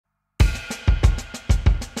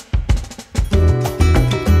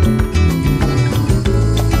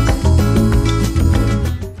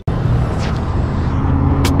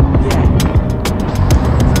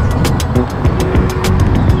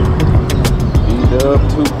Club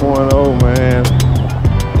 2.0, man.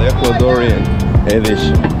 The Ecuadorian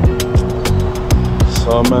edition. So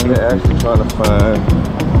I'm out here actually trying to find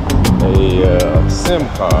a SIM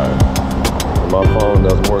card. My phone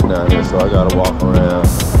doesn't work down here, so I gotta walk around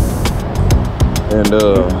and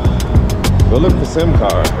go look for SIM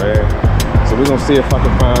cards, man. So we're gonna see if I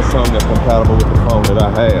can find something that's compatible with the phone that I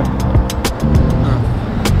have.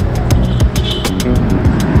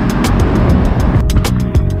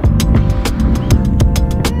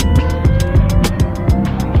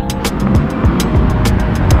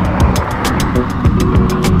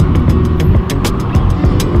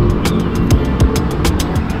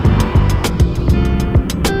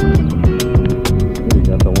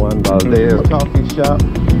 There's coffee shop,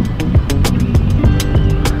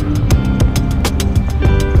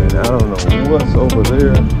 and I don't know what's over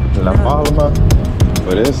there in La Palma,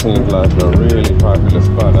 but it seems like a really popular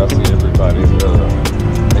spot. I see everybody's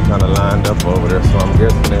they kind of lined up over there, so I'm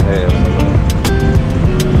guessing they have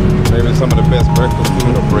maybe some of the best breakfast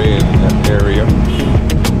food or bread in that area.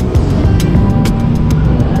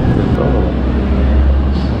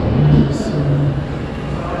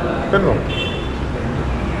 Perdón.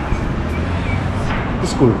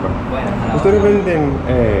 Disculpa, ¿ustedes venden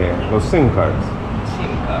los SIM cards?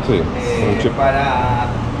 SIM cards. Sí, un chip.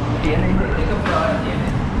 ¿Tienes? ¿De qué operadora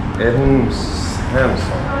tienes? Es un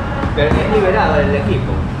Samsung. ¿Pero es liberado el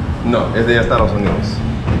equipo? No, es de Estados Unidos.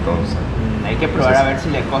 Entonces. Hay que probar a ver si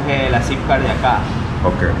le coge la SIM card de acá.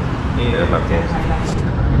 Ok, es la cosa.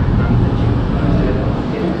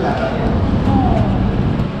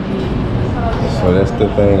 So that's the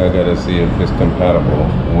thing I gotta see if it's compatible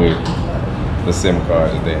with the SIM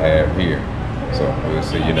cards that they have here. So we'll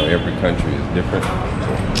see, you know, every country is different.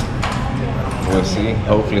 We'll see,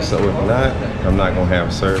 hopefully so. If not, I'm not gonna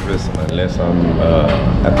have service unless I'm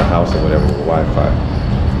at the house or whatever with Wi-Fi.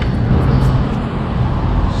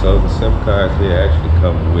 So the SIM cards here actually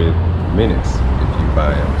come with minutes if you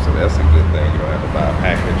buy them. So that's a good thing, you don't have to buy a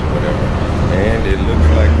package or whatever. And it looks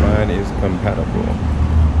like mine is compatible.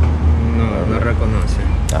 No, no reconoce.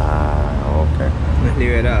 Ah, ok. No es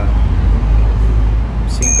liberado.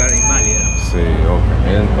 SIM card inválida. Sí, ok.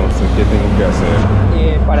 Entonces, ¿qué tengo que hacer?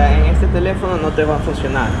 En este teléfono no te va a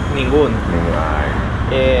funcionar ninguno. Ay.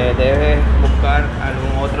 Debes buscar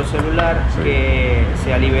algún otro celular que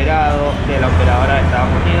sea liberado de la operadora de Estados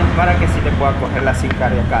Unidos para que sí te pueda coger la SIM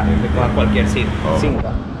card de acá, de cualquier SIM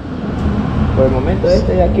card. Por el momento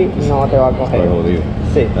este de aquí no te va a coger. Estoy jodido.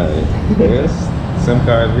 Sí. Yes. SIM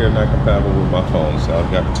cards here are not compatible with my phone, so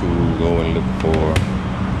I've got to go and look for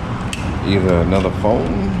either another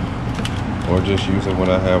phone or just use it when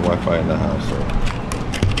I have Wi-Fi in the house. So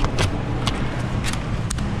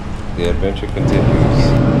the adventure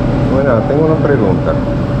continues. Bueno, tengo una pregunta.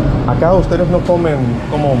 ¿Acá ustedes no comen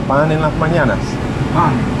como pan en las mañanas?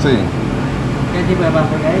 ¿Pan? Sí. ¿Qué tipo de pan?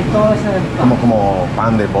 Porque hay todo ese pan. Como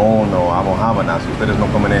pan de bono o habanas. ¿Ustedes no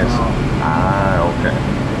comen eso? No. Ah, ok.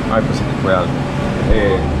 Ay, pues aquí fue algo.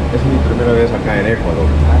 Es mi primera vez acá en Ecuador,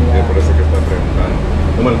 por eso que estoy preguntando.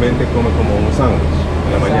 Normalmente come como un sándwich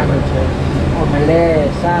en la mañana.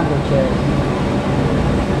 Omelette, sándwiches.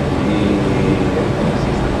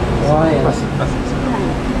 Así.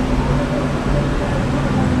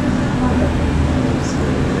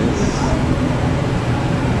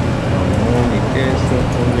 Mi queso,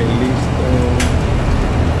 ponle listo.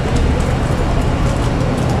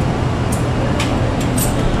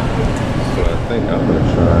 So I think I'm gonna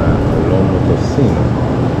try lomo tocino.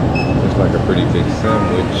 It's like a pretty big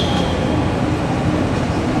sandwich.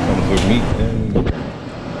 Comes with meat and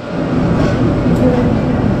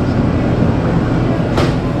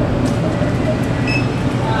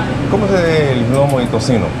 ¿cómo es el lomo y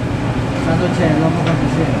tocino? Sándwich de lomo con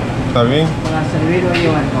tocino. ¿Está bien? Para servir o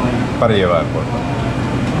llevar con él. Para llevar, por favor.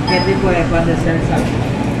 ¿Qué tipo de pan de salsa?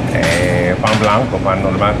 Pan blanco, pan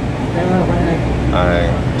normal.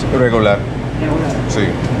 Regular. Regular. Sí.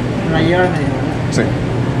 La lleva medio, ¿verdad? Sí.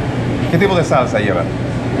 ¿Qué tipo de salsa lleva?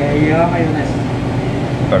 Lleva mayonesa.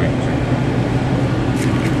 Está bien.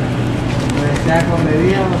 ¿Puede ser con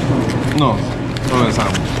bebida o solo? No, solo el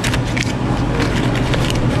sándwich.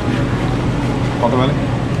 ¿Cuánto vale?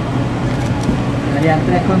 Serían 3,99.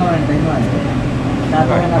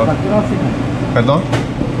 ¿Datos en la factura o final? ¿Perdón?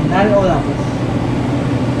 ¿Final o datos?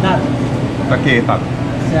 Datos. Aquí está. O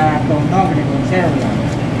sea, con nombre, con cédula.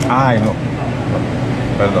 Ay, no.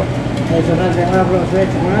 Perdón. Eso no tengo una profesora de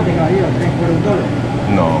chocolate, caballero, 3 por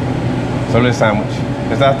 $1. No, solo el sándwich.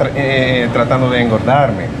 Estás tratando de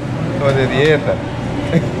engordarme. Estoy de dieta.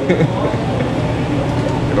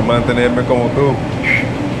 Quiero mantenerme como tú.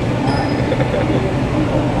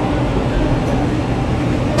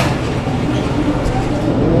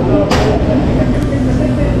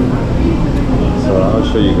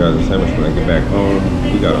 show you guys the sandwich when I get back home.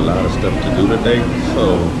 We got a lot of stuff to do today,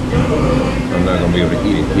 so I'm not gonna be able to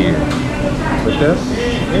eat it here. But that's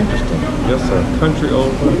interesting. Just a country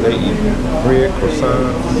over, they eat bread,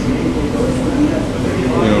 croissants,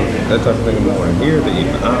 you know, that type of thing in the morning. Here they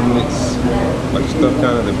eat omelets, like stuff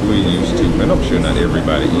kind of that we're used to. And I'm sure not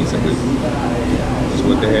everybody eats it, but it's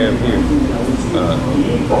what they have here.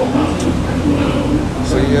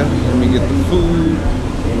 So yeah, let me get the food.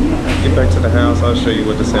 Get back to the house. I'll show you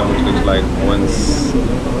what the sandwich looks like once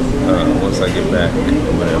I get back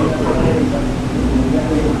or whatever.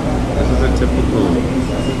 This is a typical,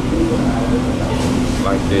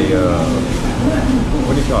 like a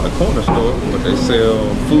what do you call it, a corner store, but they sell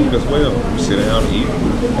food as well. You sit down and eat.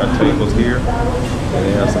 Got tables here, and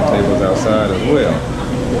they have some tables outside as well.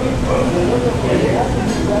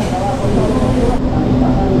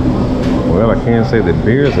 Well, I can say that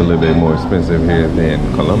beer is a little bit more expensive here than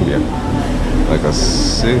Colombia. Like a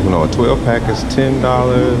 12 pack is $10.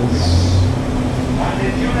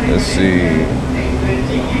 Let's see.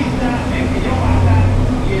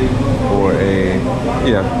 For a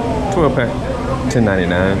 12 pack,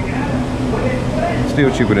 $10.99. Still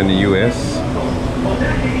cheaper than the US,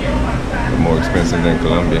 but more expensive than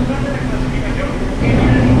Colombia.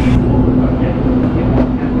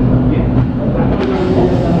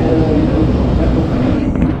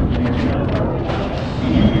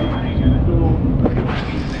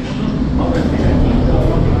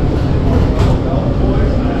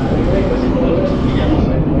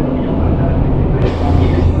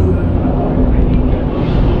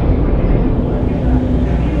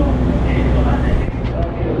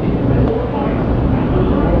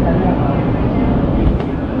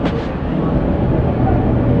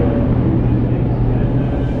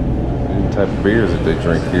 Type of beers that they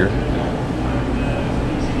drink here.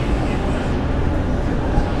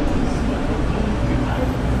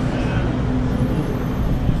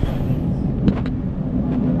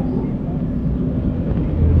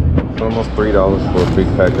 It's almost $3 for a big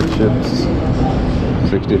pack of chips.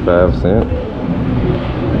 65 cents.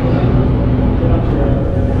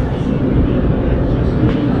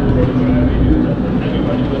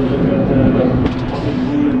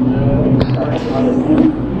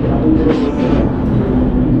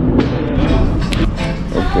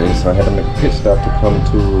 Okay, so I had to make a pit stop to come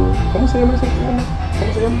to... ¿Cómo se llama?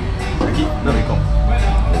 Aquí, no me como.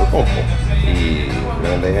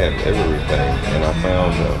 Man, they have everything. And I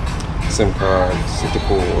found a SIM card,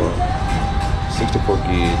 64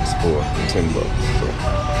 gigs for $10. So,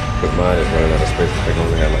 but mine is running out of space. I think I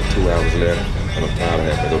only have like 2 hours left. And I'm tired of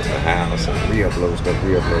having to go to the house and re-upload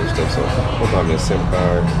stuff. So I'll buy me a SIM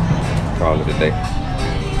card, call it a day.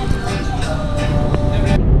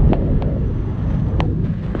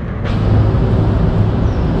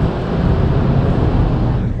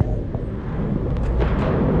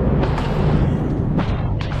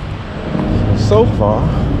 So far,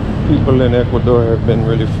 people in Ecuador have been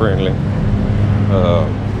really friendly. I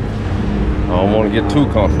don't want to get too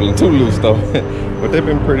comfortable, too loose though, but they've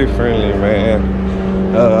been pretty friendly, man.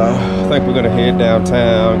 I think we're gonna head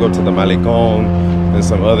downtown, go to the Malecón and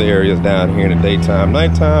some other areas down here in the daytime.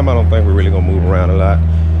 Nighttime, I don't think we're really gonna move around a lot.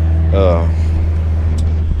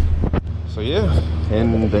 So yeah,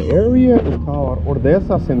 and the area is called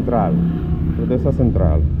Ordesa Central.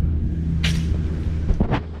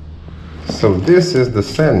 So this is the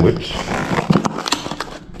sandwich I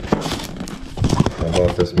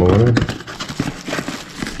bought this morning.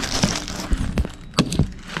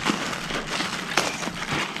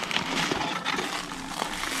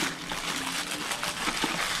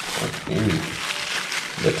 Okay.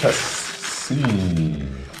 Let us see.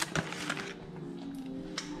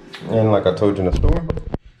 And like I told you in the store,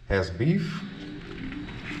 has beef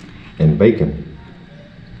and bacon.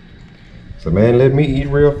 So man, let me eat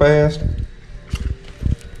real fast.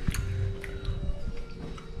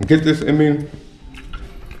 Get this, I mean,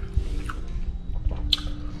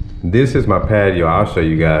 this is my patio. I'll show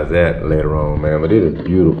you guys that later on, man, but it is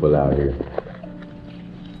beautiful out here.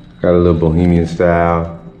 Got a little bohemian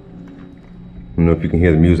style. I don't know if you can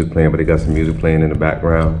hear the music playing, but they got some music playing in the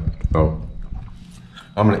background. So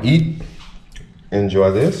I'm gonna eat,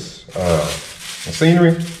 enjoy this, the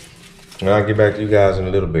scenery, and I'll get back to you guys in a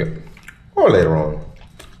little bit or later on.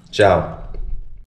 Ciao.